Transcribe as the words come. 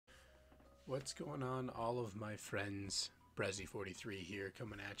What's going on, all of my friends? Brezzy43 here,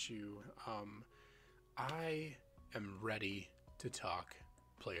 coming at you. I am ready to talk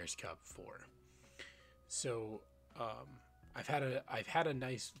Players Cup 4. So, I've had a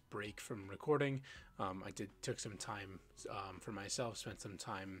nice break from recording. I took some time for myself, spent some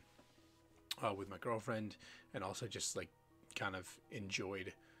time with my girlfriend, and also just like kind of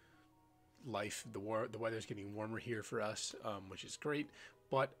enjoyed life. The weather's getting warmer here for us, which is great.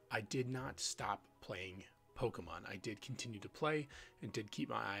 But I did not stop playing Pokemon. I did continue to play and did keep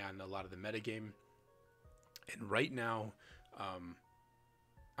my eye on a lot of the metagame. And right now,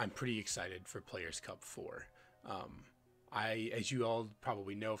 I'm pretty excited for Players Cup 4. As you all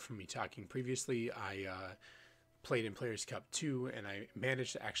probably know from me talking previously, I played in Players Cup 2, and I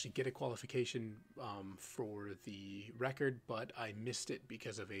managed to actually get a qualification for the record, but I missed it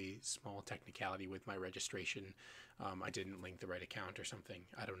because of a small technicality with my registration. I didn't link the right account or something.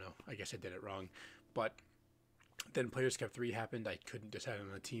 I don't know. I guess I did it wrong. But then Players Cup 3 happened. I couldn't decide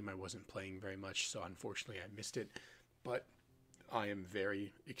on a team. I wasn't playing very much, so unfortunately I missed it. But I am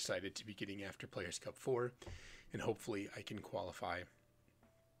very excited to be getting after Players Cup 4, and hopefully I can qualify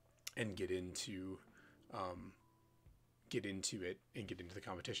and get into it and get into the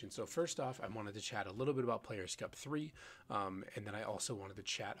competition. So first off, I wanted to chat a little bit about Players Cup 3, and then I also wanted to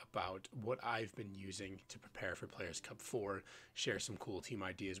chat about what I've been using to prepare for Players Cup 4, share some cool team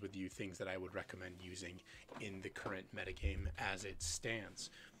ideas with you, things that I would recommend using in the current metagame as it stands.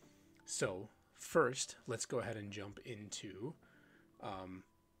 So first, let's go ahead and jump into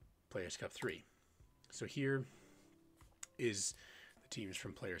Players Cup 3. So here is the teams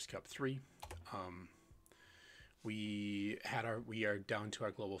from Players Cup 3. We are down to our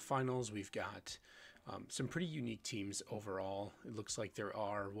global finals. We've got some pretty unique teams overall. It looks like there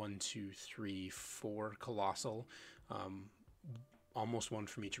are 4 colossal, almost one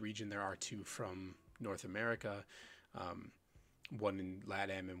from each region. There are 2 from North America, one in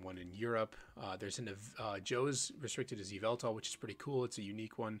LATAM and one in Europe. There's Joe's restricted as Yveltal, which is pretty cool. It's a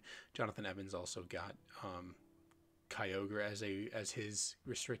unique one. Jonathan Evans also got Kyogre as his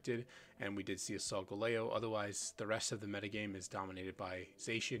restricted, and we did see a Solgaleo. Otherwise, the rest of the metagame is dominated by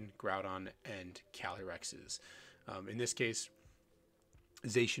Zacian, Groudon, and Calyrexes. In this case,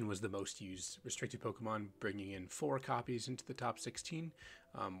 Zacian was the most used restricted Pokemon, bringing in 4 copies into the top 16,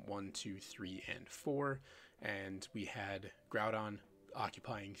 1, 2, 3, and 4, and we had Groudon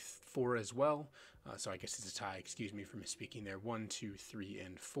occupying 4 as well, so I guess it's a tie, excuse me for misspeaking there, 1, 2, 3,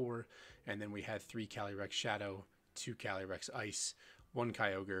 and 4, and then we had 3 Calyrex Shadow, 2 Calyrex Ice, 1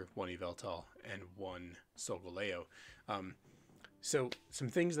 Kyogre, 1 Yveltal, and 1 Solgaleo. So some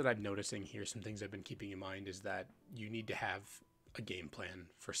things that I'm noticing here, some things I've been keeping in mind, is that you need to have a game plan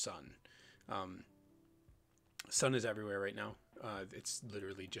for Sun. Sun is everywhere right now. It's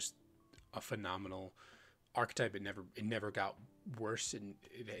literally just a phenomenal archetype. It never got worse, and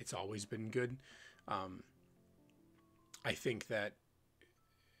it's always been good. I think that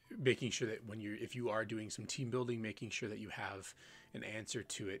making sure that if you are doing some team building, making sure that you have an answer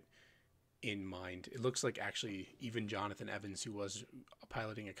to it in mind. It looks like actually even Jonathan Evans, who was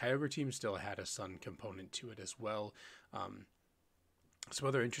piloting a Kyogre team, still had a Sun component to it as well. Some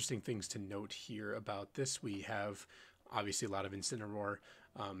other interesting things to note here about this: we have obviously a lot of Incineroar.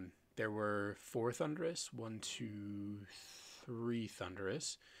 There were 4 Thundurus, 1, 2, 3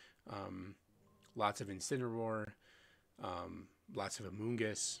 Thundurus, lots of Incineroar, lots of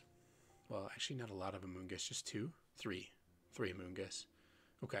Amoonguss. Well, actually not a lot of Amoonguss, just 3 Amoonguss.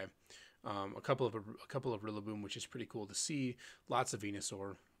 Okay. A couple of Rillaboom, which is pretty cool to see. Lots of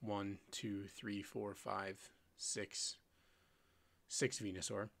Venusaur. 1, 2, 3, 4, 5, 6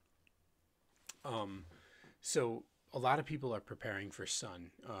 Venusaur. So a lot of people are preparing for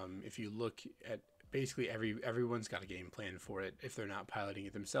Sun. If you look at basically everyone's got a game plan for it if they're not piloting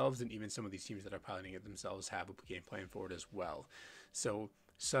it themselves, and even some of these teams that are piloting it themselves have a game plan for it as well. So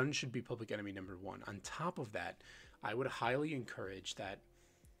Sun should be public enemy number 1. On top of that, I would highly encourage that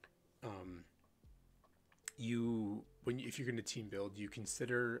if you're going to team build, you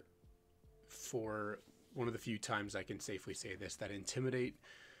consider, for one of the few times I can safely say this, that Intimidate,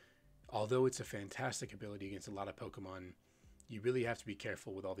 although it's a fantastic ability against a lot of Pokemon, you really have to be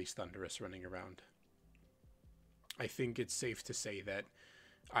careful with all these Thundurus running around. I think it's safe to say that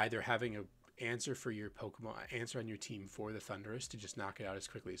either having an answer for your Pokemon, answer on your team for the Thundurus to just knock it out as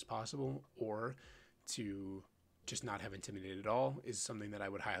quickly as possible, or to just not have Intimidate at all, is something that I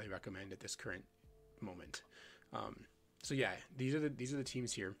would highly recommend at this current moment. So yeah, these are the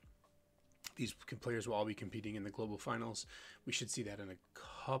teams here. These players will all be competing in the global finals. We should see that in a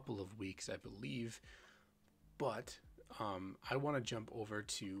couple of weeks, I believe. But I want to jump over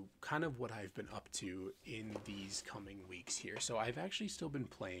to kind of what I've been up to in these coming weeks here. So I've actually still been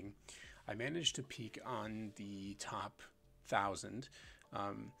playing. I managed to peak on the top 1,000.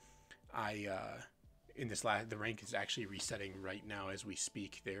 I in this the rank is actually resetting right now as we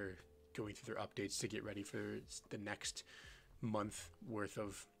speak. They're going through their updates to get ready for the next month worth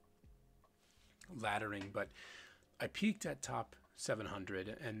of laddering, but I peaked at top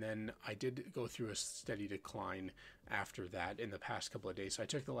 700, and then I did go through a steady decline after that in the past couple of days. So I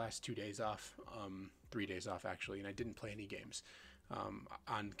took the last 2 days off, 3 days off actually, and I didn't play any games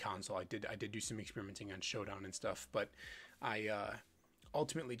on console. I did do some experimenting on Showdown and stuff, but I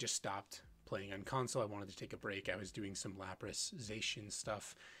ultimately just stopped playing on console. I wanted to take a break. I was doing some Lapras Zacian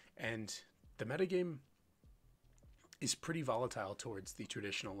stuff, and the metagame is pretty volatile towards the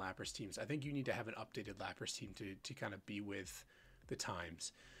traditional Lapras teams. I think you need to have an updated Lapras team to kind of be with the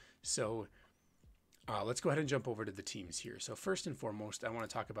times. So let's go ahead and jump over to the teams here. So first and foremost, I want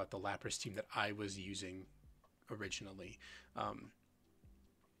to talk about the Lapras team that I was using originally.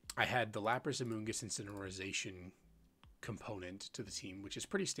 I had the Lapras Amoonguss Incineroar component to the team, which is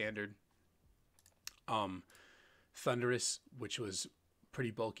pretty standard. Thundurus, which was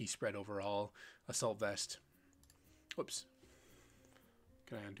pretty bulky spread overall. Assault Vest. Whoops.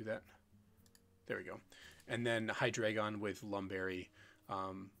 Can I undo that? There we go. And then Hydreigon with Lumberry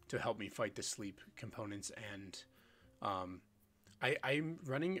to help me fight the sleep components. And I'm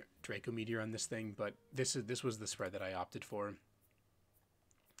running Draco Meteor on this thing, but this was the spread that I opted for.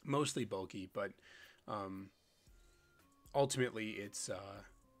 Mostly bulky, but ultimately it's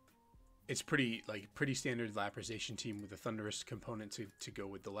pretty standard Laprazation team with a Thundurus component to go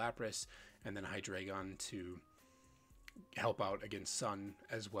with the Lapras, and then Hydreigon to help out against Sun,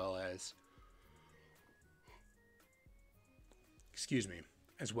 as well as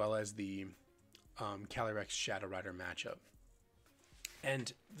the Calyrex Shadow Rider matchup.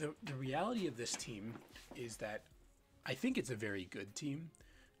 And the reality of this team is that I think it's a very good team.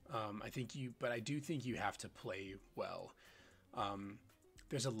 But I do think you have to play well.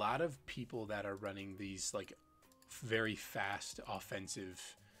 There's a lot of people that are running these like very fast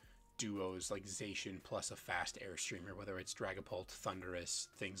offensive duos like Zacian plus a fast Airstreamer, whether it's Dragapult, Thundurus,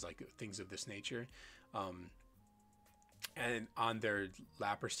 things of this nature, and on their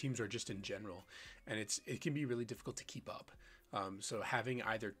Lapras teams or just in general, and it can be really difficult to keep up. So having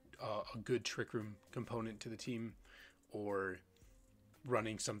either a good Trick Room component to the team or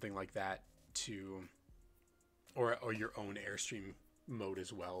running something like that or your own Airstream mode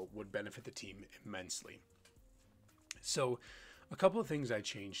as well would benefit the team immensely. So a couple of things I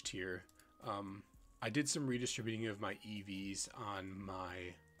changed here. I did some redistributing of my EVs on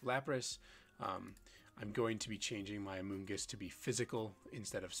my Lapras. I'm going to be changing my Amoonguss to be physical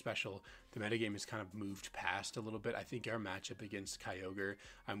instead of special. The metagame has kind of moved past a little bit. I think our matchup against Kyogre,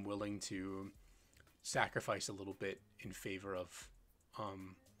 I'm willing to sacrifice a little bit in favor of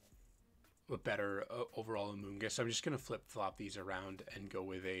a better overall Amoonguss. So I'm just going to flip-flop these around and go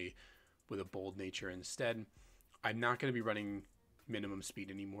with a bold nature instead. I'm not going to be running minimum speed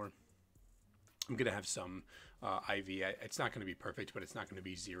anymore. I'm going to have some IV. It's not going to be perfect, but it's not going to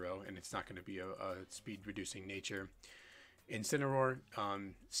be 0, and it's not going to be a speed reducing nature. Incineroar,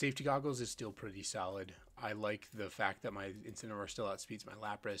 safety goggles is still pretty solid. I like the fact that my Incineroar still outspeeds my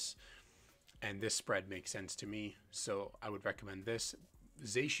Lapras, and this spread makes sense to me, so I would recommend this.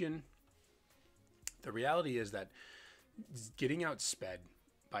 Zacian, the reality is that getting outsped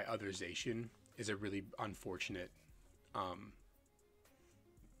by other Zacian is a really unfortunate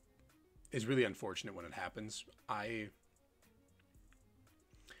when it happens. I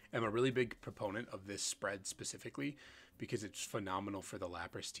am a really big proponent of this spread specifically because it's phenomenal for the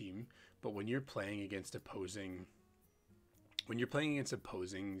Lapras team, but when you're playing against opposing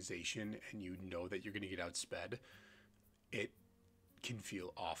Zacian and you know that you're going to get outsped, it can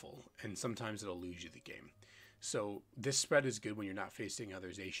feel awful, and sometimes it'll lose you the game. So this spread is good when you're not facing other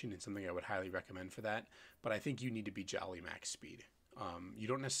Zacian, and something I would highly recommend for that, but I think you need to be Jolly Max speed. You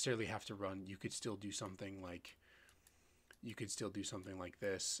don't necessarily have to run. You could still do something like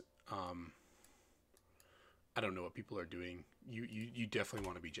this. I don't know what people are doing. You definitely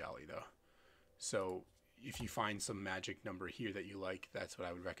want to be Jolly though. So if you find some magic number here that you like, that's what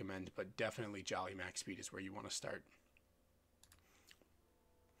I would recommend, but definitely Jolly Max speed is where you want to start.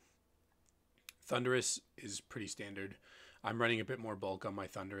 Thundurus is pretty standard. I'm running a bit more bulk on my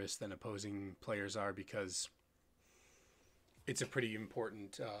Thundurus than opposing players are because it's a pretty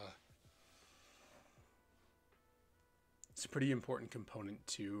important component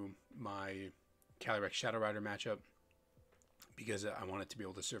to my Calyrex Shadow Rider matchup because I want it to be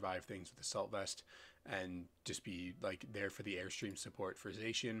able to survive things with Assault Vest and just be like there for the airstream support for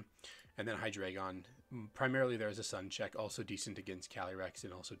Zacian. And then Hydreigon, primarily there as a Sun check, also decent against Calyrex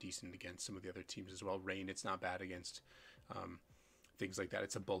and also decent against some of the other teams as well. Rain, it's not bad against things like that.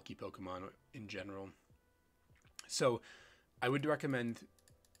 It's a bulky Pokemon in general. So I would recommend,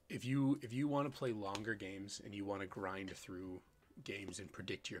 if you want to play longer games and you want to grind through games and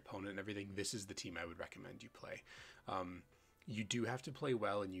predict your opponent and everything, this is the team I would recommend you play. You do have to play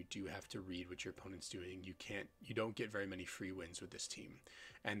well, and you do have to read what your opponent's doing. You don't get very many free wins with this team.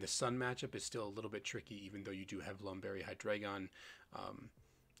 And the Sun matchup is still a little bit tricky, even though you do have Lumberry Hydreigon.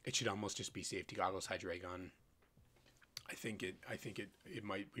 It should almost just be Safety Goggles Hydreigon.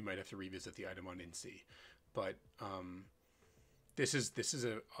 We might have to revisit the item on NC, but this is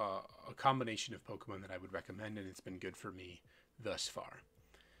a combination of Pokemon that I would recommend, and it's been good for me thus far.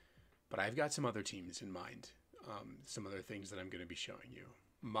 But I've got some other teams in mind, some other things that I'm going to be showing you.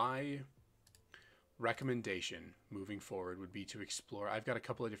 My recommendation moving forward would be to explore. I've got a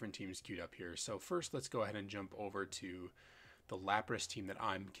couple of different teams queued up here. So first, let's go ahead and jump over to the Lapras team that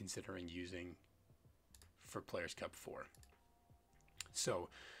I'm considering using for Players Cup 4. So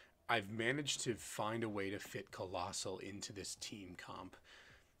I've managed to find a way to fit Colossal into this team comp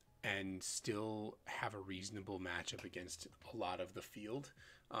and still have a reasonable matchup against a lot of the field.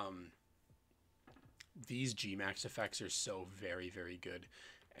 These G-Max effects are so very, very good.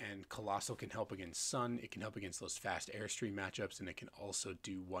 And Colossal can help against Sun. It can help against those fast Airstream matchups. And it can also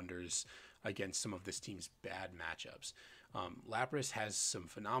do wonders against some of this team's bad matchups. Lapras has some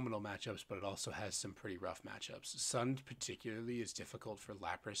phenomenal matchups, but it also has some pretty rough matchups. Sun particularly is difficult for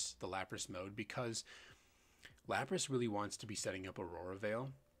Lapras, the Lapras mode, because Lapras really wants to be setting up Aurora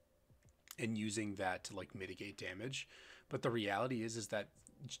Veil and using that to like mitigate damage. But the reality is that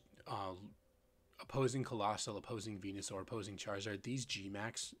opposing Colossal, opposing Venusaur, opposing Charizard, these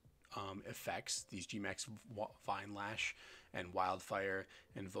G-Max effects, these G-Max Vine Lash and Wildfire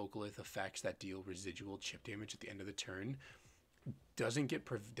and Vocalith effects that deal residual chip damage at the end of the turn doesn't get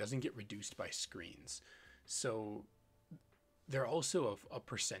reduced by screens. So they're also a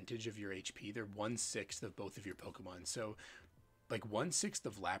percentage of your HP. They're 1/6 of both of your Pokemon. So like 1/6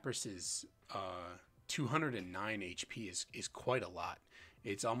 of Lapras's 209 HP is quite a lot.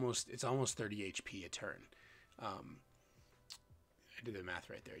 It's almost 30 HP a turn. I did the math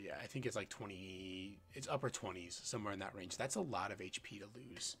right there. Yeah, I think it's like 20. It's upper 20s, somewhere in that range. That's a lot of HP to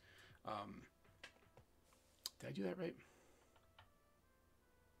lose. Did I do that right?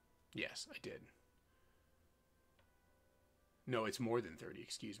 Yes, I did. No, it's more than 30.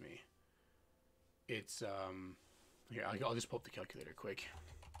 Excuse me. It's here. I'll just pull up the calculator quick.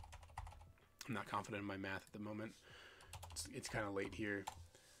 I'm not confident in my math at the moment. It's kind of late here.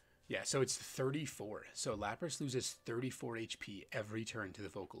 Yeah, so it's 34. So Lapras loses 34 HP every turn to the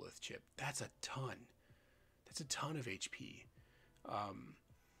Vocalith chip. That's a ton. That's a ton of HP.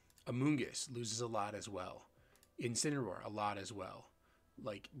 Amoonguss loses a lot as well. Incineroar, a lot as well.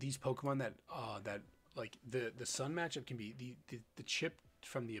 Like these Pokemon that like the Sun matchup can be the chip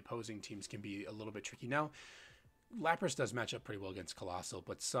from the opposing teams can be a little bit tricky. Now, Lapras does match up pretty well against Colossal,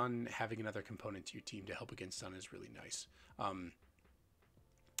 but Sun, having another component to your team to help against Sun is really nice.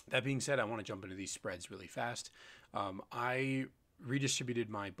 That being said, I want to jump into these spreads really fast. I redistributed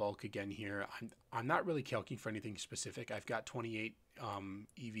my bulk again here. I'm not really calculating for anything specific. I've got 28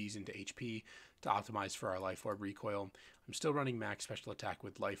 EVs into HP to optimize for our Life Orb recoil. I'm still running max special attack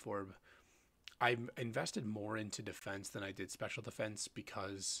with Life Orb. I've invested more into defense than I did special defense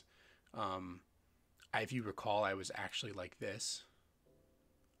because, if you recall, I was actually like this.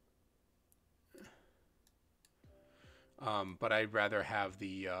 But I'd rather have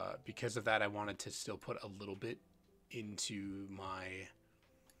the, because of that, I wanted to still put a little bit into my,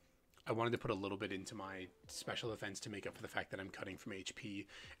 special defense to make up for the fact that I'm cutting from HP.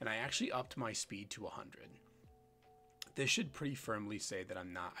 And I actually upped my speed to 100. This should pretty firmly say that I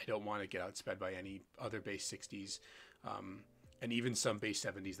don't want to get outsped by any other base 60s, and even some base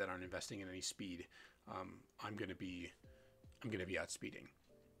 70s that aren't investing in any speed. I'm going to be outspeeding.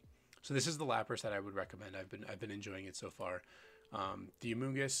 So this is the Lapras that I would recommend. I've been enjoying it so far. The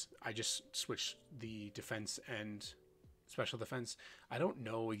Amoonguss, I just switched the defense and special defense. I don't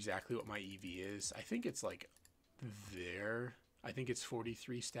know exactly what my EV is. I think it's like there. I think it's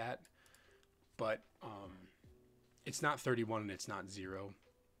 43 stat, but it's not 31 and it's not 0.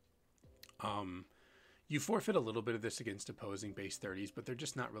 You forfeit a little bit of this against opposing base 30s, but they're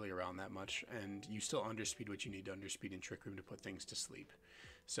just not really around that much, and you still underspeed what you need to underspeed in Trick Room to put things to sleep.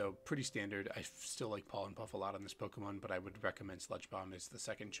 So pretty standard. I still like Pollen Puff a lot on this Pokemon, but I would recommend Sludge Bomb as the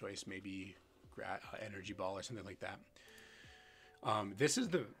second choice, maybe Energy Ball or something like that. This is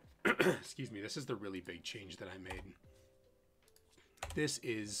Excuse me, this is the really big change that I made. This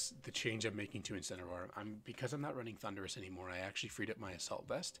is the change I'm making to Incineroar. Because I'm not running Thunderous anymore, I actually freed up my Assault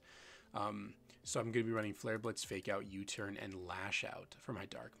Vest. So I'm going to be running Flare Blitz, Fake Out, U-Turn, and Lash Out for my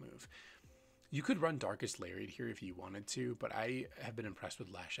Dark move. You could run Darkest Lariat here if you wanted to, but I have been impressed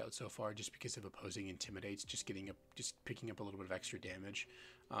with Lash Out so far just because of opposing Intimidates, just picking up a little bit of extra damage.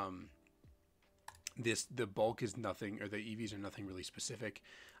 The bulk is nothing, or the EVs are nothing really specific.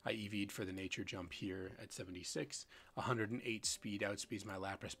 I EV'd for the Nature Jump here at 76. 108 speed outspeeds my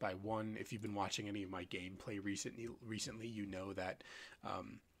Lapras by 1. If you've been watching any of my gameplay recently, you know that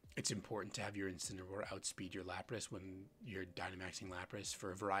it's important to have your Incineroar outspeed your Lapras when you're Dynamaxing Lapras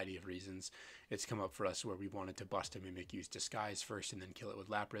for a variety of reasons. It's come up for us where we wanted to bust a Mimic, use Disguise first, and then kill it with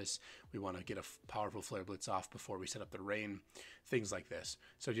Lapras. We want to get a powerful Flare Blitz off before we set up the Rain. Things like this.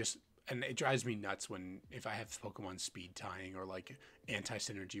 So and it drives me nuts if I have Pokemon speed tying or like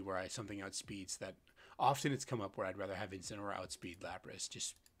anti-synergy where something outspeeds that. Often it's come up where I'd rather have Incineroar outspeed Lapras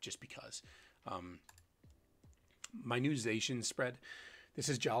just because. My new Zacian spread. This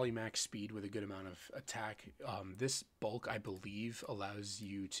is Jolly Max speed with a good amount of attack. This bulk, I believe, allows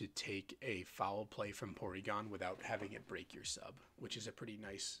you to take a foul play from Porygon without having it break your sub, which is a pretty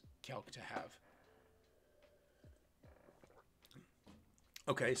nice calc to have.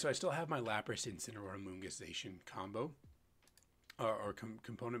 Okay, so I still have my Lapras Incineroar Amoonguss Zacian combo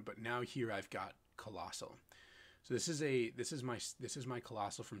component, but now here I've got Colossal. So this is my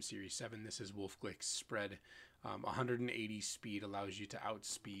Colossal from Series 7. This is Wolfglick's spread. 180 speed allows you to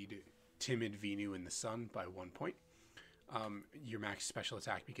outspeed Timid Venu in the Sun by 1 point. Your max special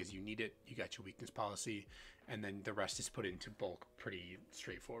attack because you need it. You got your weakness policy, and then the rest is put into bulk pretty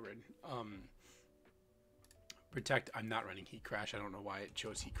straightforward. Protect, I'm not running Heat Crash. I don't know why it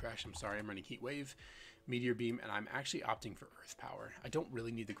chose Heat Crash. I'm sorry. I'm running Heat Wave, Meteor Beam, and I'm actually opting for Earth Power. I don't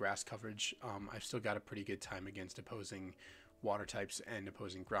really need the grass coverage. I've still got a pretty good time against opposing water types and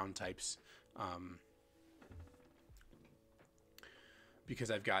opposing ground types.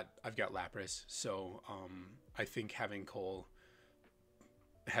 Because I've got Lapras, so I think having Cole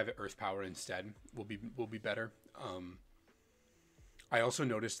have Earth Power instead will be better. I also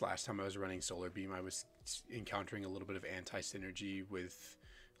noticed last time I was running Solar Beam, I was encountering a little bit of anti-synergy with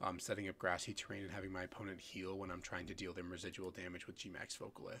setting up grassy terrain and having my opponent heal when I'm trying to deal them residual damage with Gmax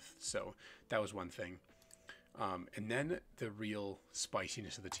Focalith. So that was one thing. And then the real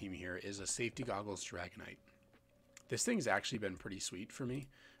spiciness of the team here is a Safety Goggles Dragonite. This thing's actually been pretty sweet for me.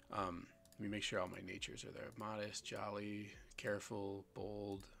 Let me make sure all my natures are there. Modest, Jolly, Careful,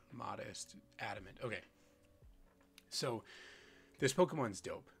 Bold, Modest, Adamant. Okay. So this Pokemon's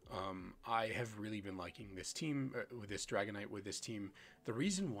dope. I have really been liking this team, with this Dragonite with this team. The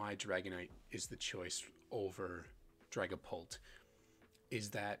reason why Dragonite is the choice over Dragapult is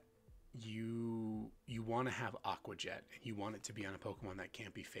that you want to have Aqua Jet, and you want it to be on a Pokemon that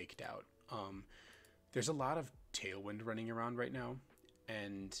can't be faked out. There's a lot of Tailwind running around right now,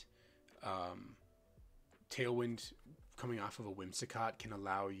 and Tailwind coming off of a Whimsicott can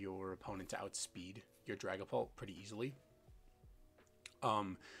allow your opponent to outspeed your Dragapult pretty easily.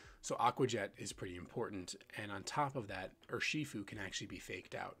 So Aqua Jet is pretty important, and on top of that, Urshifu can actually be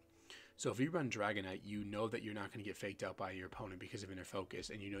faked out. So if you run Dragonite, you know that you're not going to get faked out by your opponent because of Inner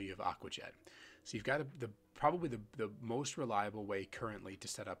Focus, and you know you have Aqua Jet. So you've got probably the most reliable way currently to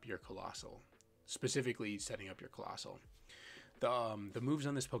set up your Colossal. Specifically setting up your Colossal. The moves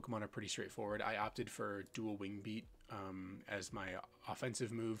on this Pokemon are pretty straightforward. I opted for Dual Wing Beat as my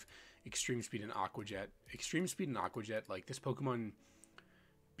offensive move. Extreme Speed and Aqua Jet. Extreme Speed and Aqua Jet, like this Pokemon,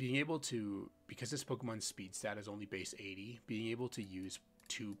 being able to, because this Pokemon's speed stat is only base 80, being able to use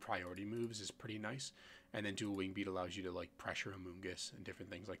 2 priority moves is pretty nice. And then Dual Wing Beat allows you to like pressure Amoonguss and different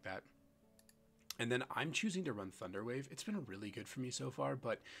things like that. And then I'm choosing to run Thunder Wave. It's been really good for me so far,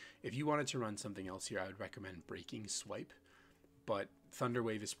 but if you wanted to run something else here, I would recommend Breaking Swipe. But Thunder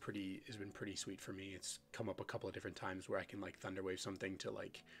Wave has been pretty sweet for me. It's come up a couple of different times where I can like Thunder Wave something to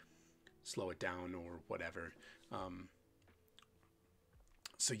like slow it down or whatever.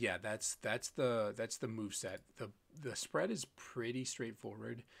 So yeah, that's the moveset. The spread is pretty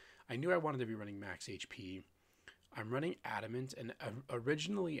straightforward. I knew I wanted to be running max HP. I'm running Adamant, and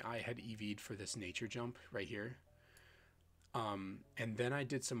originally I had EV'd for this Nature Jump right here. And then I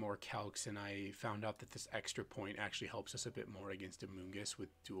did some more calcs, and I found out that this extra point actually helps us a bit more against Amoonguss with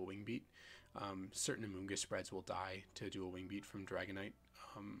Dual Wing Beat. Certain Amoonguss spreads will die to Dual Wing Beat from Dragonite,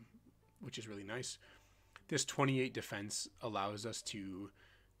 which is really nice. This 28 defense allows us to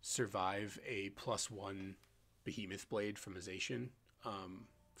survive a +1 Behemoth Blade from a Zacian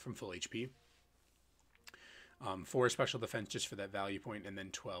from full HP. 4 special defense just for that value point, and then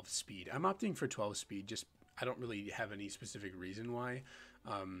 12 speed. I'm opting for 12 speed, just I don't really have any specific reason why.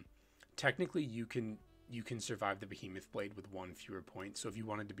 Technically, you can survive the Behemoth Blade with 1 fewer point. So if you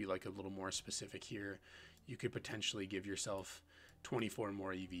wanted to be like a little more specific here, you could potentially give yourself 24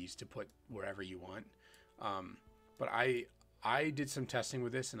 more EVs to put wherever you want. But I did some testing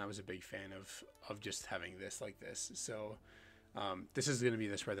with this, and I was a big fan of just having this like this. So this is going to be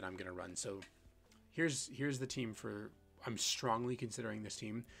the spread that I'm going to run. So here's the team for. I'm strongly considering this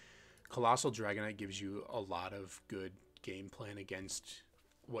team. Colossal Dragonite gives you a lot of good game plan against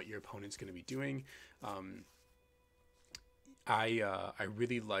what your opponent's going to be doing. I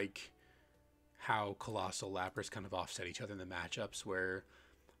really like how Colossal Lapras kind of offset each other in the matchups, where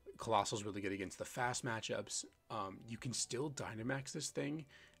Colossal's really good against the fast matchups. You can still Dynamax this thing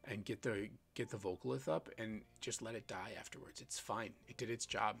and get the Volcalith up and just let it die afterwards. It's fine. It did its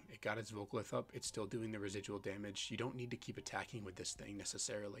job. It got its Volcalith up. It's still doing the residual damage. You don't need to keep attacking with this thing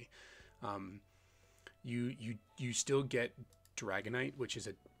necessarily. You still get Dragonite, which is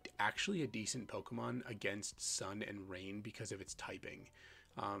actually a decent Pokemon against Sun and Rain because of its typing.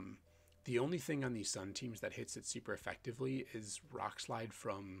 The only thing on these Sun teams that hits it super effectively is Rock Slide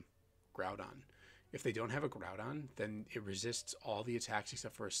from Groudon. If they don't have a Groudon, then it resists all the attacks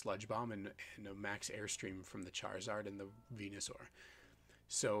except for a Sludge Bomb and a Max Airstream from the Charizard and the Venusaur.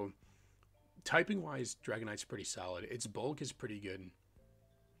 So, typing-wise, Dragonite's pretty solid. Its bulk is pretty good.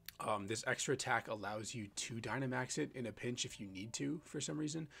 This extra attack allows you to Dynamax it in a pinch if you need to for some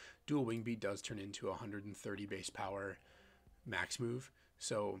reason. Dual Wing Beat does turn into a 130 base power max move,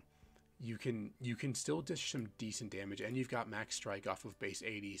 so you can still dish some decent damage, and you've got Max Strike off of base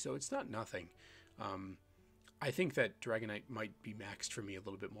 80, so it's not nothing. I think that Dragonite might be maxed for me a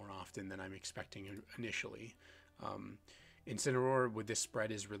little bit more often than I'm expecting initially. Incineroar with this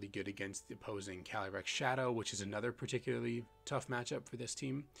spread is really good against the opposing Calyrex Shadow, which is another particularly tough matchup for this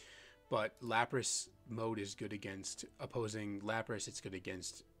team. But Lapras mode is good against opposing Lapras. It's good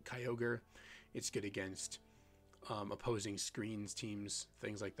against Kyogre. It's good against opposing screens teams,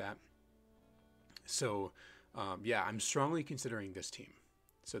 things like that. So, yeah, I'm strongly considering this team.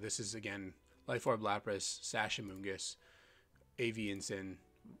 So this is, again, Life Orb Lapras, Sash Amoonguss, AV Incin,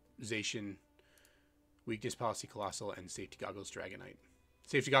 Zacian, Weakness Policy Colossal, and Safety Goggles Dragonite.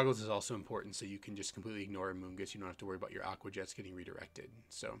 Safety Goggles is also important, so you can just completely ignore Amoonguss. You don't have to worry about your Aqua Jets getting redirected.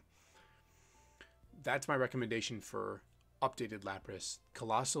 So that's my recommendation for updated Lapras.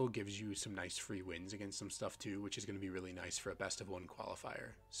 Colossal gives you some nice free wins against some stuff too, which is going to be really nice for a best of 1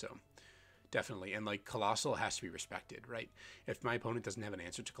 qualifier. So definitely. And like, Colossal has to be respected, right? If my opponent doesn't have an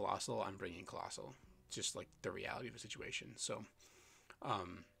answer to Colossal, I'm bringing Colossal. Just like the reality of the situation. So,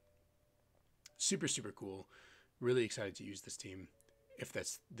 super, super cool. Really excited to use this team if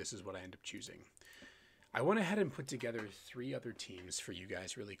this is what I end up choosing. I went ahead and put together 3 other teams for you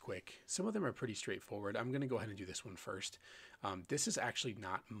guys really quick. Some of them are pretty straightforward. I'm going to go ahead and do this one first. This is actually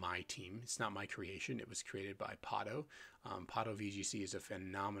not my team. It's not my creation. It was created by Pato. Pato VGC is a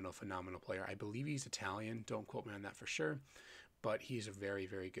phenomenal, phenomenal player. I believe he's Italian. Don't quote me on that for sure. But he's a very,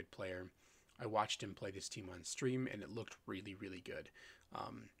 very good player. I watched him play this team on stream, and it looked really, really good.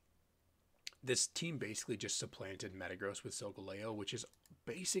 This team basically just supplanted Metagross with Solgaleo, which is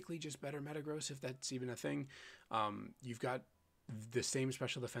basically just better Metagross, if that's even a thing. You've got the same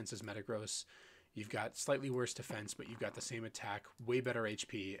special defense as Metagross. You've got slightly worse defense, but you've got the same attack, way better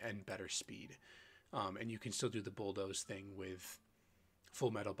HP, and better speed. And you can still do the Bulldoze thing with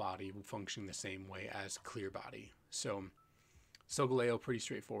Full Metal Body functioning the same way as Clear Body. So Solgaleo, pretty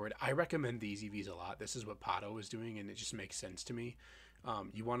straightforward. I recommend these EVs a lot. This is what Pato is doing, and it just makes sense to me.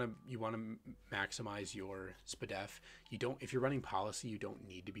 You want to maximize your SPDEF. If you're running Policy, you don't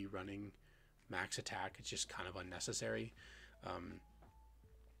need to be running Max Attack. It's just kind of unnecessary,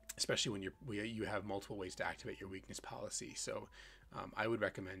 especially when you have multiple ways to activate your Weakness Policy. So I would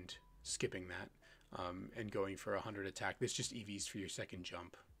recommend skipping that and going for 100 attack. This just EVs for your second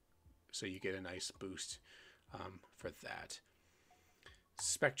jump, so you get a nice boost for that.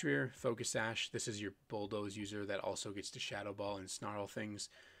 Spectrier, Focus Sash. This is your Bulldoze user that also gets to Shadow Ball and Snarl things.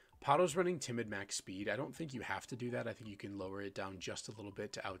 Pato's running Timid Max Speed. I don't think you have to do that. I think you can lower it down just a little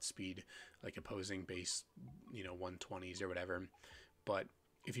bit to outspeed like opposing base, 120s or whatever. But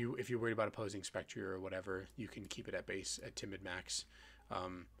if you're worried about opposing Spectrier or whatever, you can keep it at base at Timid Max.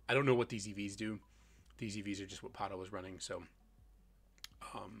 I don't know what these EVs do. These EVs are just what Pato was running. So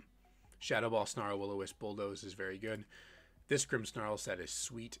Shadow Ball, Snarl, Will-O-Wisp, Bulldoze is very good. This Grimmsnarl set is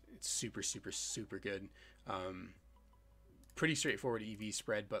sweet. It's super, super, super good. Pretty straightforward EV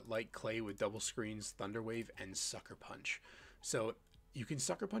spread, but like Clay with double screens, Thunder Wave, and Sucker Punch. So you can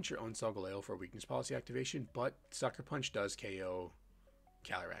Sucker Punch your own Solgaleo for weakness policy activation, but Sucker Punch does KO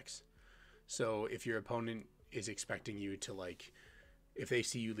Calyrex. So if your opponent is expecting you to, like, if they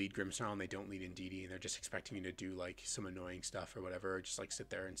see you lead Grimmsnarl and they don't lead Indeedee and they're just expecting you to do like some annoying stuff or whatever, or just like sit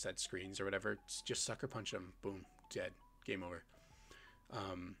there and set screens or whatever, just Sucker Punch them, boom, dead, game over.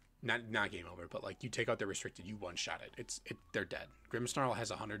 Not game over, but like you take out their restricted, you one shot it. They're dead. Grimmsnarl has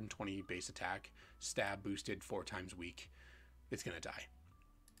 120 base attack, stab boosted 4 times weak. It's gonna die.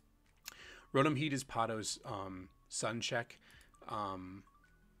 Rotom Heat is Pado's Sun check.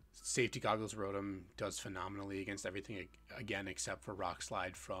 Safety Goggles Rotom does phenomenally against everything again except for Rock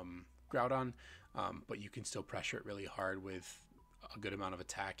Slide from Groudon, but you can still pressure it really hard with a good amount of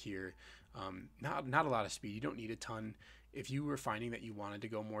attack here. Not a lot of speed. You don't need a ton. If you were finding that you wanted to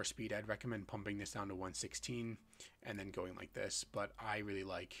go more speed, I'd recommend pumping this down to 116 and then going like this. But I really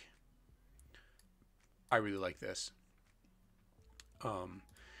like this.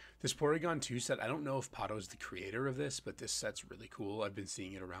 This Porygon 2 set, I don't know if Pado's the creator of this, but this set's really cool. I've been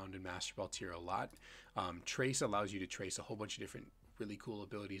seeing it around in Master Ball tier a lot. Trace allows you to trace a whole bunch of different really cool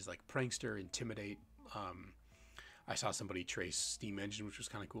abilities like Prankster, Intimidate. I saw somebody trace Steam Engine, which was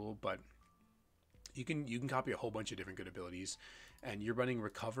kind of cool, but you can copy a whole bunch of different good abilities, and you're running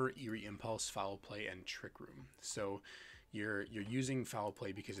Recover, Eerie Impulse, Foul Play, and Trick Room. So you're using Foul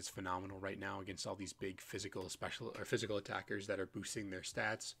Play because it's phenomenal right now against all these big physical attackers that are boosting their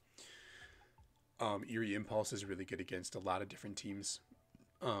stats. Eerie Impulse is really good against a lot of different teams,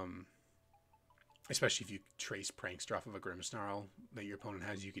 especially if you trace Prankster off of a Grimmsnarl that your opponent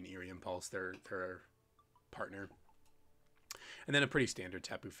has. You can Eerie Impulse their partner, and then a pretty standard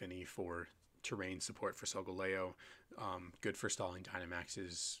Tapu Fini for terrain support for Solgaleo. Good for stalling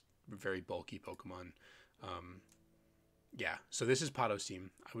Dynamaxes, very bulky Pokemon. Yeah, so this is Pado's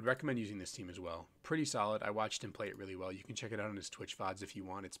team. I would recommend using this team as well. Pretty solid. I watched him play it really well. You can check it out on his Twitch VODs if you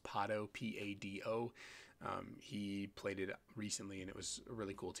want. It's Pado, P-A-D-O. He played it recently, and it was a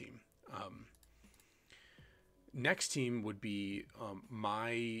really cool team. Next team would be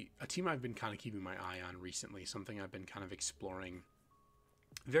a team I've been kind of keeping my eye on recently, something I've been kind of exploring.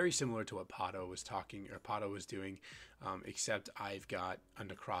 Very similar to what Pado was doing, except I've got a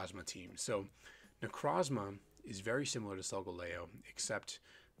Necrozma team. So Necrozma is very similar to Solgaleo, except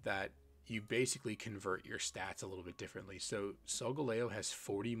that you basically convert your stats a little bit differently. So Solgaleo has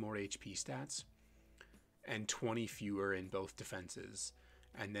 40 more HP stats and 20 fewer in both defenses,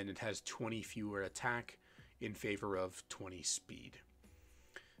 and then it has 20 fewer attack in favor of 20 speed.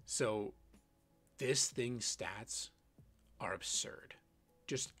 So this thing's stats are absurd.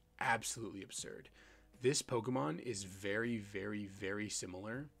 Just absolutely absurd. This Pokemon is very, very, very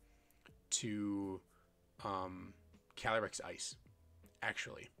similar to Calyrex Ice,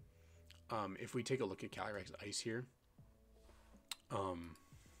 actually. If we take a look at Calyrex Ice here, I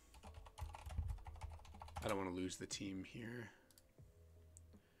don't want to lose the team here.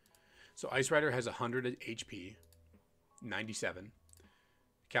 So Ice Rider has 100 HP, 97.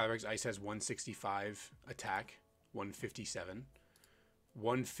 Calyrex Ice has 165 attack, 157.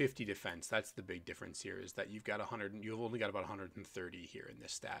 150 defense. That's the big difference here, is that you've only got about 130 here in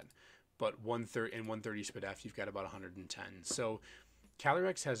this stat, but 130 SPDF, you've got about 110. So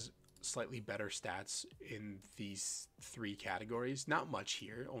Calyrex has slightly better stats in these 3 categories. Not much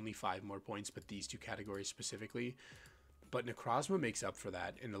here, only 5 more points, but these 2 categories specifically. But Necrozma makes up for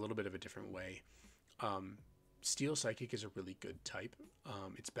that in a little bit of a different way. Steel Psychic is a really good type.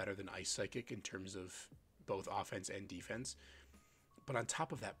 It's better than Ice Psychic in terms of both offense and defense. But on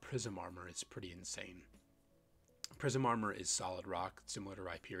top of that, Prism Armor is pretty insane. Prism Armor is solid rock, similar to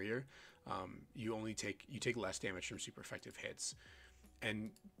Rhyperior. You take less damage from super effective hits, and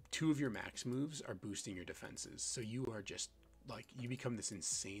 2 of your max moves are boosting your defenses. So you are just like, you become this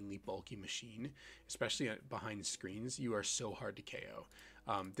insanely bulky machine, especially behind screens. You are so hard to KO.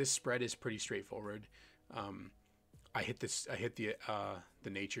 This spread is pretty straightforward. I hit the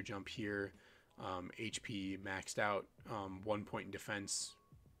nature jump here. HP maxed out, 1 point in defense,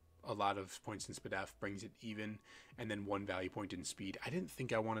 a lot of points in SPDF brings it even, and then 1 value point in speed. I didn't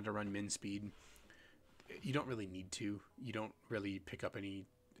think I wanted to run min speed. You don't really need to. You don't really pick up any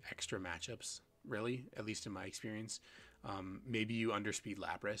extra matchups, really, at least in my experience. Maybe you underspeed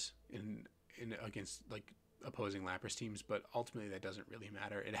Lapras in against like opposing Lapras teams, but ultimately that doesn't really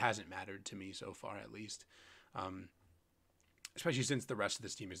matter. It hasn't mattered to me so far, at least. Especially since the rest of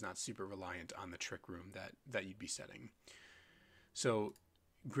this team is not super reliant on the Trick Room that you'd be setting. So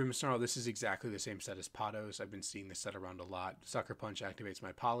Grimmsnarl, this is exactly the same set as Pado's. I've been seeing this set around a lot. Sucker Punch activates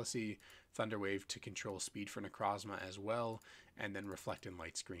my policy. Thunder Wave to control speed for Necrozma as well. And then Reflect and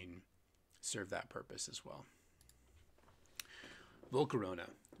Light Screen serve that purpose as well. Volcarona.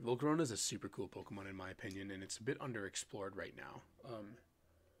 Volcarona is a super cool Pokemon in my opinion, and it's a bit underexplored right now.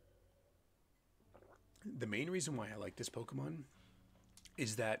 The main reason why I like this Pokemon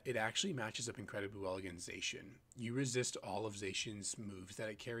is that it actually matches up incredibly well against Zacian. You resist all of Zacian's moves that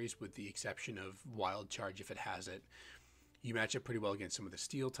it carries with the exception of Wild Charge if it has it. You match up pretty well against some of the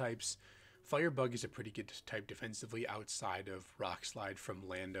Steel types. Firebug is a pretty good type defensively outside of Rock Slide from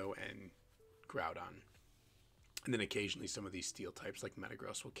Lando and Groudon. And then occasionally some of these Steel types like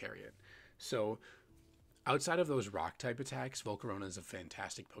Metagross will carry it. So outside of those rock type attacks, Volcarona is a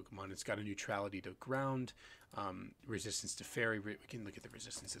fantastic Pokemon. It's got a neutrality to ground, resistance to fairy. We can look at the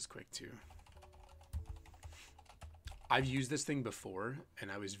resistances quick too. I've used this thing before,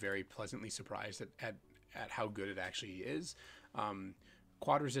 and I was very pleasantly surprised at how good it actually is.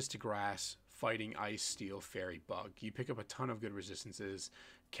 Quad resist to grass, fighting, ice, steel, fairy, bug. You pick up a ton of good resistances.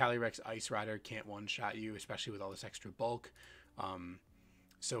 Calyrex Ice Rider can't one-shot you, especially with all this extra bulk.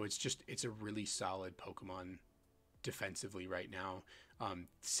 So it's a really solid Pokemon defensively right now.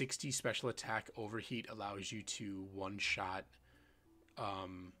 60 special attack overheat allows you to one-shot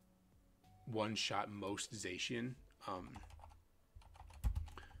most Zacian. I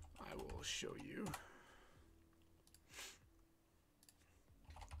will show you.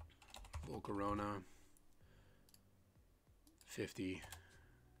 Volcarona, 50,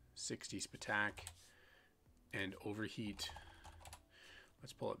 60 Spatak, and overheat.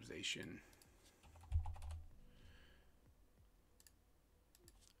 Let's pull up Zacian.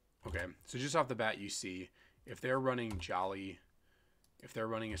 Okay, so just off the bat, you see if they're running Jolly, if they're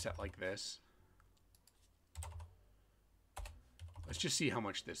running a set like this, let's just see how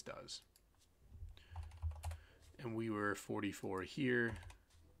much this does. And we were 44 here.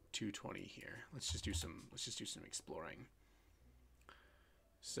 220 here. Let's just do some exploring.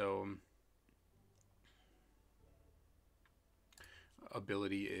 So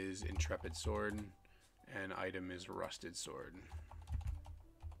ability is Intrepid Sword and item is Rusted Sword.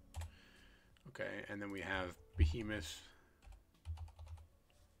 Okay, and then we have Behemoth.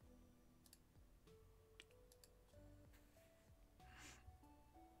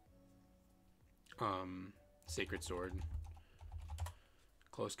 Sacred Sword.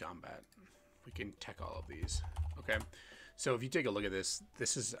 Close combat. We can tech all of these. Okay, so if you take a look at this,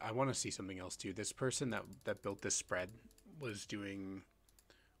 I want to see something else too. This person that built this spread was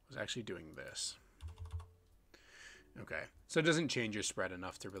actually doing this. Okay, so it doesn't change your spread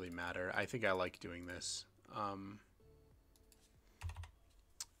enough to really matter. I think I like doing this.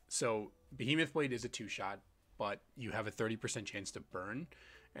 So Behemoth Blade is a 2-shot, but you have a 30% chance to burn,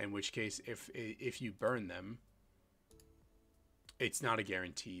 in which case if you burn them, it's not a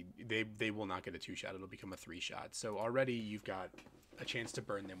guarantee. They will not get a 2-shot. It'll become a 3-shot. So already you've got a chance to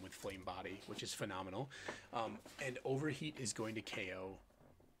burn them with Flame Body, which is phenomenal. And Overheat is going to KO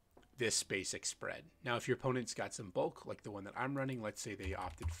this basic spread. Now, if your opponent's got some bulk, like the one that I'm running, let's say they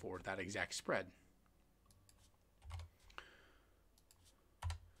opted for that exact spread.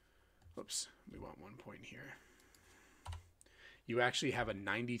 Oops, we want 1 point here. You actually have a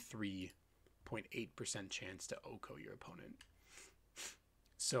 93.8% chance to OHKO your opponent.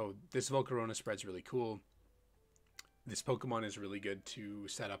 So this Volcarona spread's really cool. This Pokemon is really good to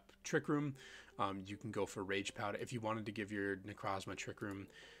set up Trick Room. You can go for Rage Powder. If you wanted to give your Necrozma Trick Room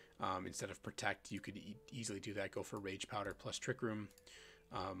instead of Protect, you could easily do that. Go for Rage Powder plus Trick Room.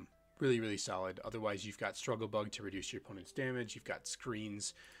 Really, really solid. Otherwise, you've got Struggle Bug to reduce your opponent's damage. You've got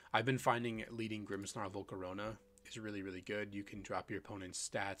Screens. I've been finding leading Grimmsnarl Volcarona is really, really good. You can drop your opponent's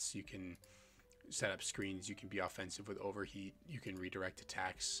stats. You can set up screens. You can be offensive with Overheat. You can redirect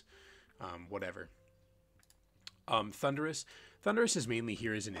attacks. Whatever. Thundurus. Thundurus is mainly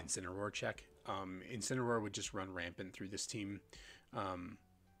here as an Incineroar check. Incineroar would just run rampant through this team.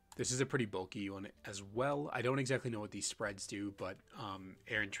 This is a pretty bulky one as well. I don't exactly know what these spreads do, but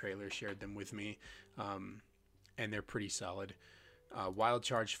Aaron Trailer shared them with me, and they're pretty solid. Wild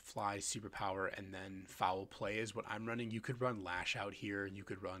Charge, Fly, Superpower, and then Foul Play is what I'm running. You could run Lash Out here, and you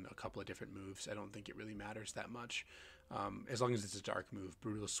could run a couple of different moves. I don't think it really matters that much. As long as it's a dark move.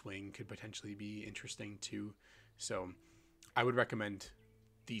 Brutal Swing could potentially be interesting too. So I would recommend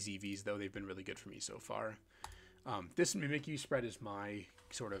these EVs, though. They've been really good for me so far. This Mimikyu spread is my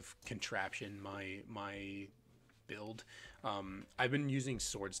sort of contraption, my build. I've been using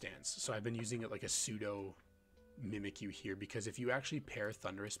Swords Dance, so I've been using it like a pseudo Mimikyu here, because if you actually pair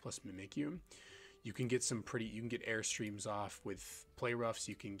Thundurus plus Mimikyu, you can get you can get Airstreams off with Play Roughs.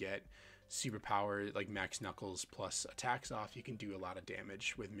 You can get Superpower like Max Knuckles plus attacks off. You can do a lot of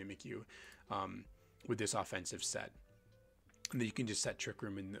damage with Mimikyu with this offensive set. And then you can just set Trick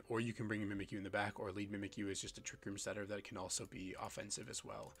Room in, or you can bring a Mimikyu in the back, or lead Mimikyu is just a Trick Room setter that can also be offensive as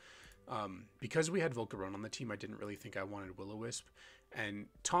well. Because we had Volcarona on the team, I didn't really think I wanted Will-O-Wisp, and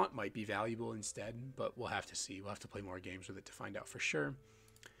Taunt might be valuable instead, but we'll have to see. We'll have to play more games with it to find out for sure.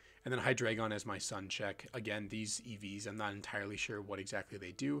 And then Hydreigon as my Sun check. Again, these EVs, I'm not entirely sure what exactly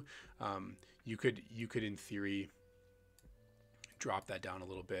they do. You could in theory drop that down a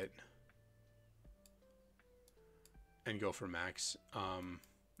little bit and go for max,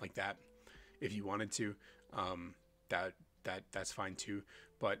 like that, if you wanted to. That's fine too.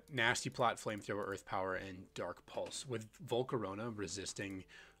 But Nasty Plot, Flamethrower, Earth Power, and Dark Pulse. With Volcarona resisting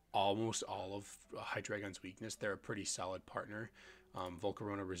almost all of Hydreigon's weakness, they're a pretty solid partner.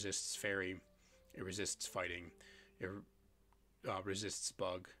 Volcarona resists Fairy, it resists Fighting, it resists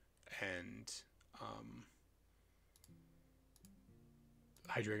Bug, and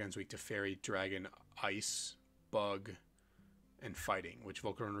Hydreigon's weak to Fairy, Dragon, Ice, Bug, and Fighting, which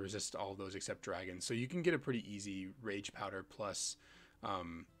Volcarona resists all of those except Dragon. So you can get a pretty easy Rage Powder plus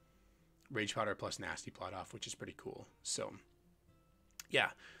Nasty Plot off, which is pretty cool. So yeah,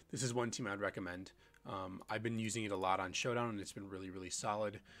 this is one team I'd recommend. I've been using it a lot on Showdown, and it's been really, really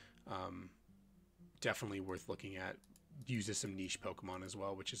solid. Definitely worth looking at. Uses some niche Pokemon as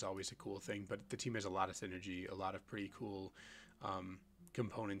well, which is always a cool thing. But the team has a lot of synergy, a lot of pretty cool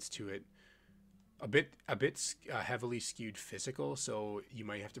components to it. A bit heavily skewed physical, so you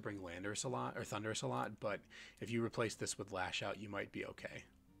might have to bring Landorus a lot or Thundurus a lot. But if you replace this with Lash Out, you might be okay.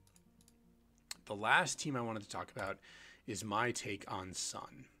 The last team I wanted to talk about is my take on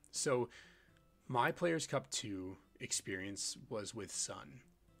Sun. So my Players Cup 2 experience was with Sun,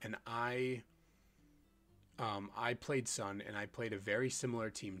 and I played Sun, and I played a very similar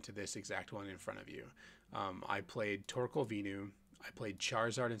team to this exact one in front of you. I played Torkoal Venu, I played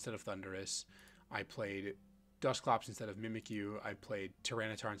Charizard instead of Thundurus, I played Dusclops instead of Mimikyu, I played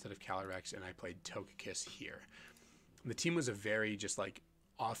Tyranitar instead of Calyrex, and I played Togekiss here. And the team was a very just like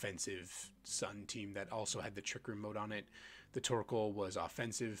offensive Sun team that also had the Trick Room mode on it. The Torkoal was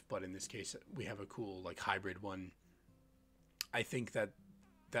offensive, but in this case we have a cool like hybrid one. I think that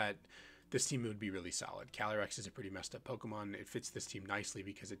this team would be really solid. Calyrex is a pretty messed up Pokemon. It fits this team nicely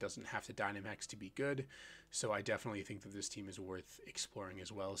because it doesn't have to Dynamax to be good. So I definitely think that this team is worth exploring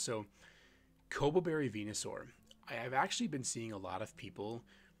as well. So Cobbleberry Venusaur. I have actually been seeing a lot of people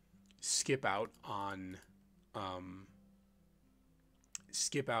skip out on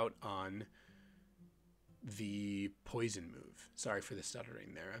the poison move. Sorry for the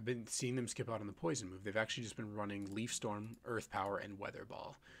stuttering there. I've been seeing them skip out on the poison move. They've actually just been running Leaf Storm, Earth Power, and Weather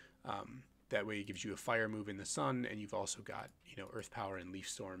Ball. That way it gives you a fire move in the Sun, and you've also got, Earth Power and Leaf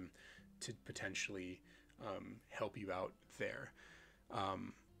Storm to potentially help you out there.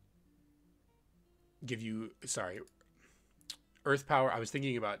 Earth Power. I was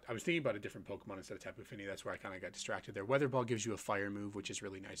thinking about a different Pokemon instead of Tapu Fini. That's where I kind of got distracted there. Weather Ball gives you a fire move, which is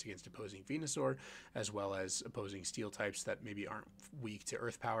really nice against opposing Venusaur, as well as opposing Steel types that maybe aren't weak to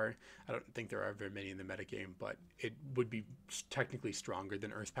Earth Power. I don't think there are very many in the metagame, but it would be technically stronger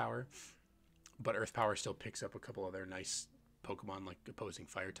than Earth Power. But Earth Power still picks up a couple other nice Pokemon, like opposing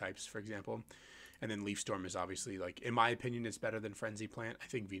fire types, for example. And then Leaf Storm is obviously, like, in my opinion, it's better than Frenzy Plant. I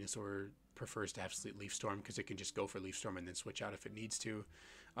think Venusaur prefers to have Leaf Storm because it can just go for Leaf Storm and then switch out if it needs to.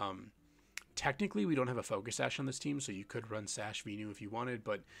 Technically, we don't have a Focus Sash on this team, so you could run Sash Venu if you wanted,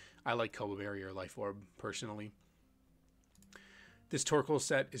 but I like Cobbleberry or Life Orb personally. This Torkoal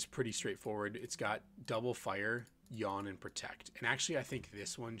set is pretty straightforward. It's got double Fire, Yawn, and Protect. And actually, I think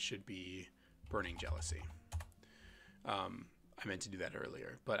this one should be Burning Jealousy. I meant to do that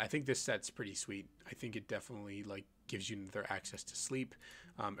earlier, but I think this set's pretty sweet. I think it definitely gives you their access to sleep.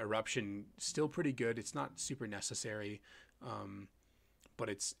 Eruption still pretty good. It's not super necessary, but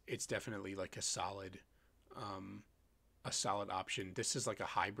it's definitely like a solid option. This is like a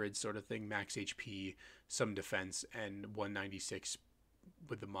hybrid sort of thing. Max HP, some defense, and 196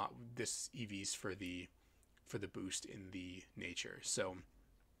 with this EVs for the boost in the nature. So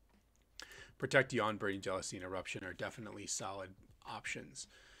Protect, Yawn, Burning Jealousy, and Eruption are definitely solid options.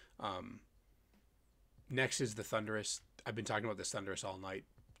 Next is the Thundurus. I've been talking about this Thundurus all night.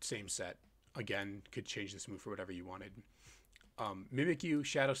 Same set. Again, could change this move for whatever you wanted. Mimikyu,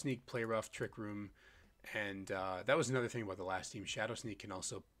 Shadow Sneak, Play Rough, Trick Room, and that was another thing about the last team. Shadow Sneak can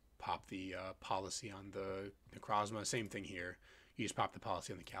also pop the policy on the Necrozma. Same thing here. You just pop the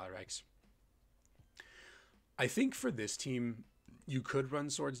policy on the Calyrex. I think for this team, you could run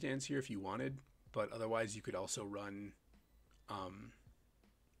Swords Dance here if you wanted, but otherwise you could also run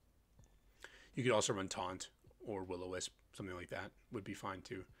Taunt or Will-O-Wisp. Something like that would be fine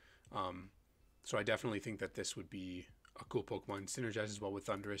too. So I definitely think that this would be a cool Pokemon. Synergizes well with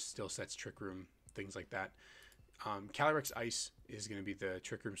Thundurus, still sets Trick Room, things like that. Calyrex Ice is going to be the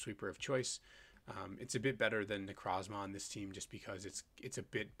Trick Room sweeper of choice. It's a bit better than Necrozma on this team just because it's a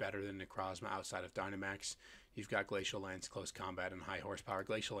bit better than Necrozma outside of Dynamax. You've got Glacial Lance, Close Combat, and High Horsepower.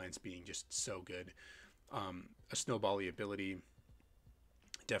 Glacial Lance being just so good. A Snowball-y ability,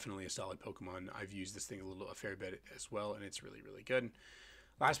 definitely a solid Pokemon. I've used this thing a fair bit as well, and it's really, really good.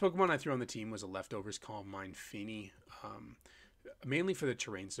 Last Pokemon I threw on the team was a Leftovers Calm Mind Fini. Mainly for the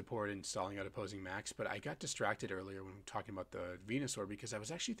terrain support and stalling out opposing max, but I got distracted earlier when talking about the Venusaur because I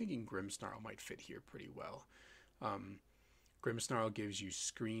was actually thinking Grimmsnarl might fit here pretty well. Grimmsnarl gives you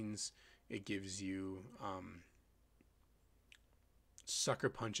screens, it gives you Sucker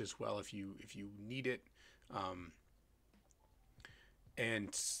Punch as well if you need it,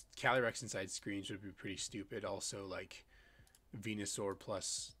 and Calyrex inside screens would be pretty stupid. Also, like Venusaur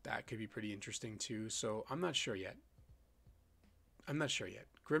plus that could be pretty interesting too. So I'm not sure yet.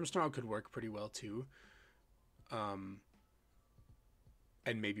 Grimmsnarl could work pretty well too. And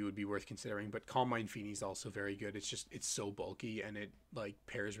maybe would be worth considering, but Calm Mind Fini is also very good. It's so bulky and it like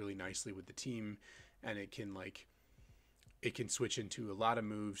pairs really nicely with the team, and it can switch into a lot of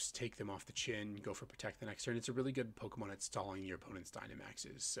moves, take them off the chin, go for Protect the next turn. It's a really good Pokemon at stalling your opponent's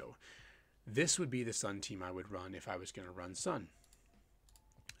Dynamaxes. So this would be the Sun team I would run if I was going to run Sun.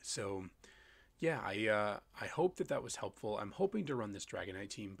 So yeah, I hope that was helpful. I'm hoping to run this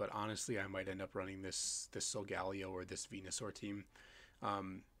Dragonite team, but honestly, I might end up running this Solgaleo or this Venusaur team.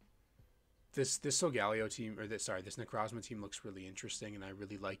 This Solgaleo team, or this Necrozma team looks really interesting, and I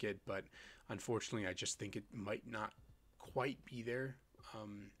really like it. But unfortunately, I just think it might not quite be there.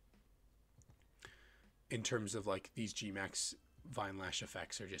 In terms of like these Gmax Vinelash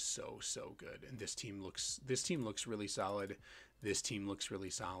effects are just so good, and this team looks really solid. This team looks really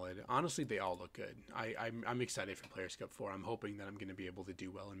solid. Honestly, they all look good. I'm excited for Players Cup 4. I'm hoping that I'm going to be able to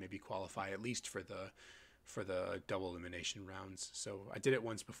do well and maybe qualify at least for the double elimination rounds. So I did it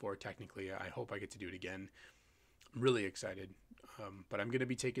once before. Technically, I hope I get to do it again. I'm really excited. But I'm going to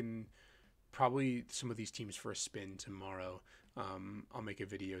be taking probably some of these teams for a spin tomorrow. I'll make a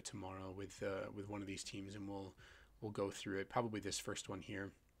video tomorrow with one of these teams, and we'll go through it. Probably this first one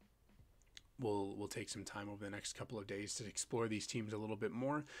here. We'll take some time over the next couple of days to explore these teams a little bit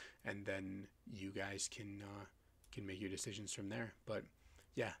more, and then you guys can make your decisions from there. But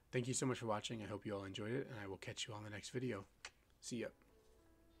yeah, thank you so much for watching. I hope you all enjoyed it, and I will catch you on the next video. See ya.